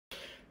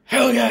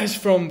Hello guys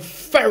from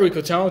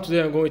Félix-Auger-Aliassime.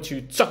 Today I'm going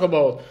to talk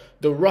about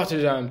the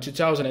Rotterdam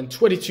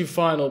 2022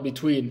 final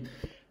between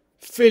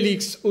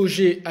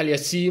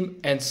Félix-Auger-Aliassime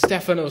and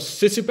Stefanos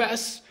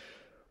Tsitsipas.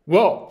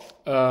 Well,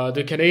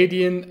 the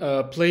Canadian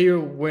player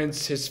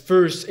wins his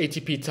first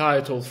ATP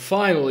title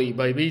finally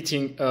by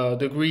beating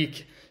the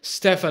Greek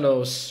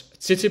Stefanos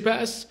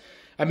Tsitsipas.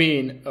 I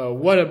mean,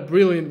 what a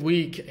brilliant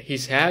week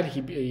he's had.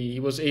 He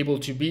was able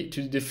to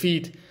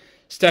defeat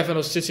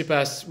Stefanos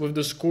Tsitsipas with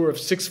the score of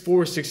 6-4,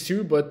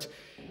 6-2, but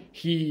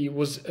he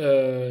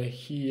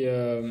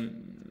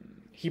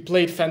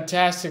played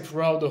fantastic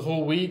throughout the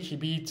whole week. He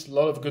beat a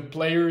lot of good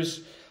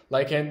players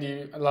like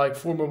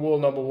former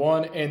world number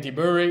one Andy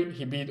Murray.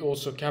 He beat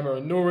also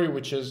Cameron Norrie,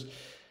 which is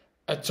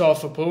a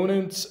tough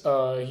opponent.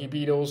 He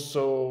beat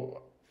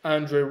also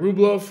Andrei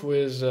Rublev, who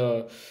is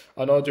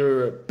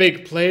another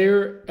big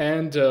player,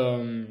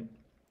 and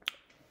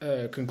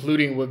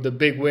concluding with the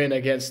big win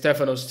against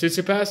Stefanos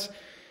Tsitsipas.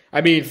 I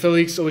mean,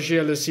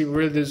 Félix-Auger-Aliassime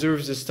really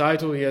deserves this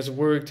title. He has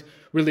worked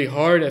really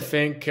hard. I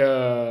think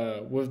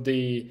with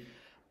the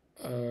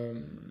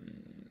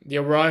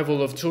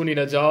arrival of Tony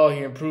Nadal,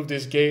 he improved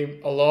his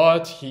game a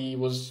lot. He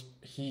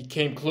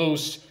came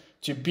close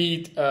to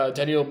beat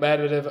Daniil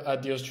Medvedev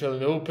at the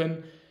Australian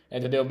Open.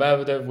 And Daniil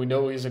Medvedev, we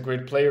know he's a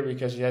great player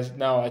because he has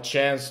now a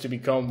chance to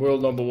become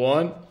world number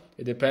one.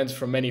 It depends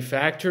from many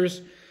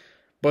factors.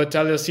 But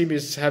Aliassime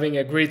is having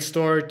a great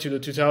start to the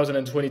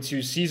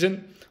 2022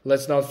 season.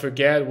 Let's not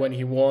forget when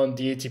he won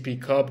the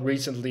ATP Cup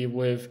recently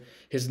with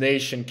his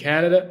nation,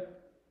 Canada.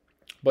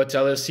 But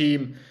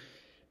Aliassime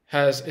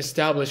has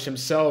established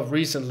himself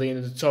recently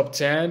in the top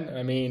 10.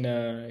 I mean,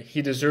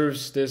 he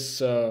deserves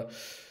this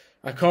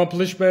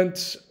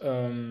accomplishment.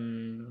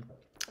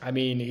 I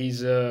mean,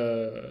 he's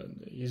a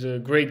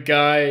great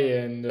guy,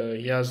 and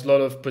he has a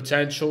lot of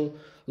potential,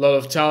 a lot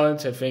of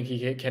talent. I think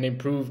he can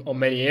improve on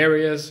many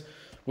areas.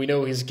 We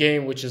know his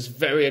game, which is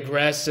very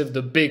aggressive,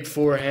 the big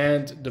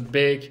forehand, the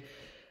big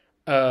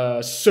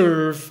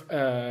serve.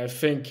 I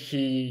think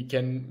he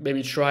can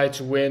maybe try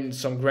to win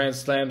some Grand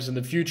Slams in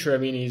the future. I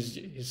mean, he's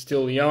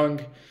still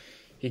young.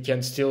 He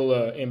can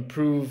still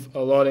improve a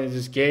lot in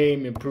his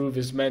game, improve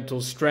his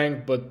mental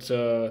strength, but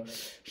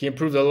he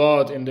improved a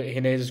lot in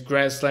his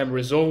Grand Slam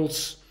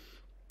results,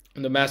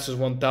 in the Masters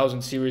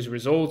 1000 series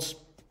results.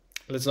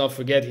 Let's not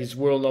forget he's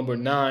world number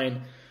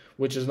 9,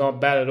 which is not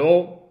bad at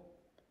all.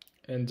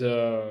 And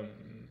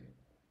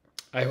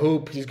I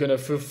hope he's going to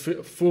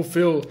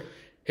fulfill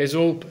his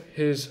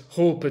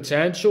whole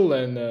potential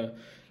and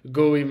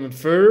go even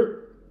further.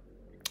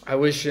 I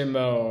wish him,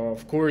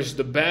 of course,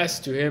 the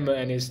best to him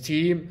and his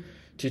team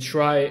to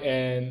try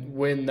and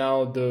win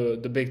now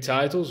the big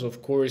titles.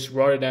 Of course,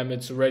 Rotterdam,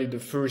 it's already the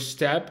first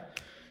step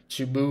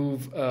to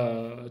move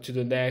to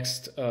the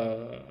next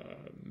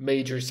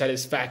major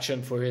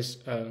satisfaction for his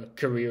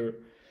career.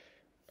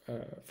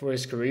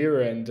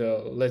 And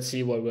let's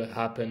see what will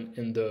happen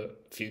in the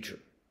future.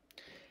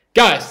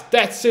 Guys,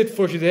 that's it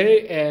for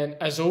today, and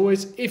as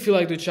always, if you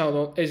like the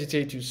channel, don't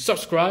hesitate to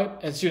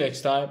subscribe, and see you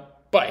next time.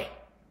 Bye.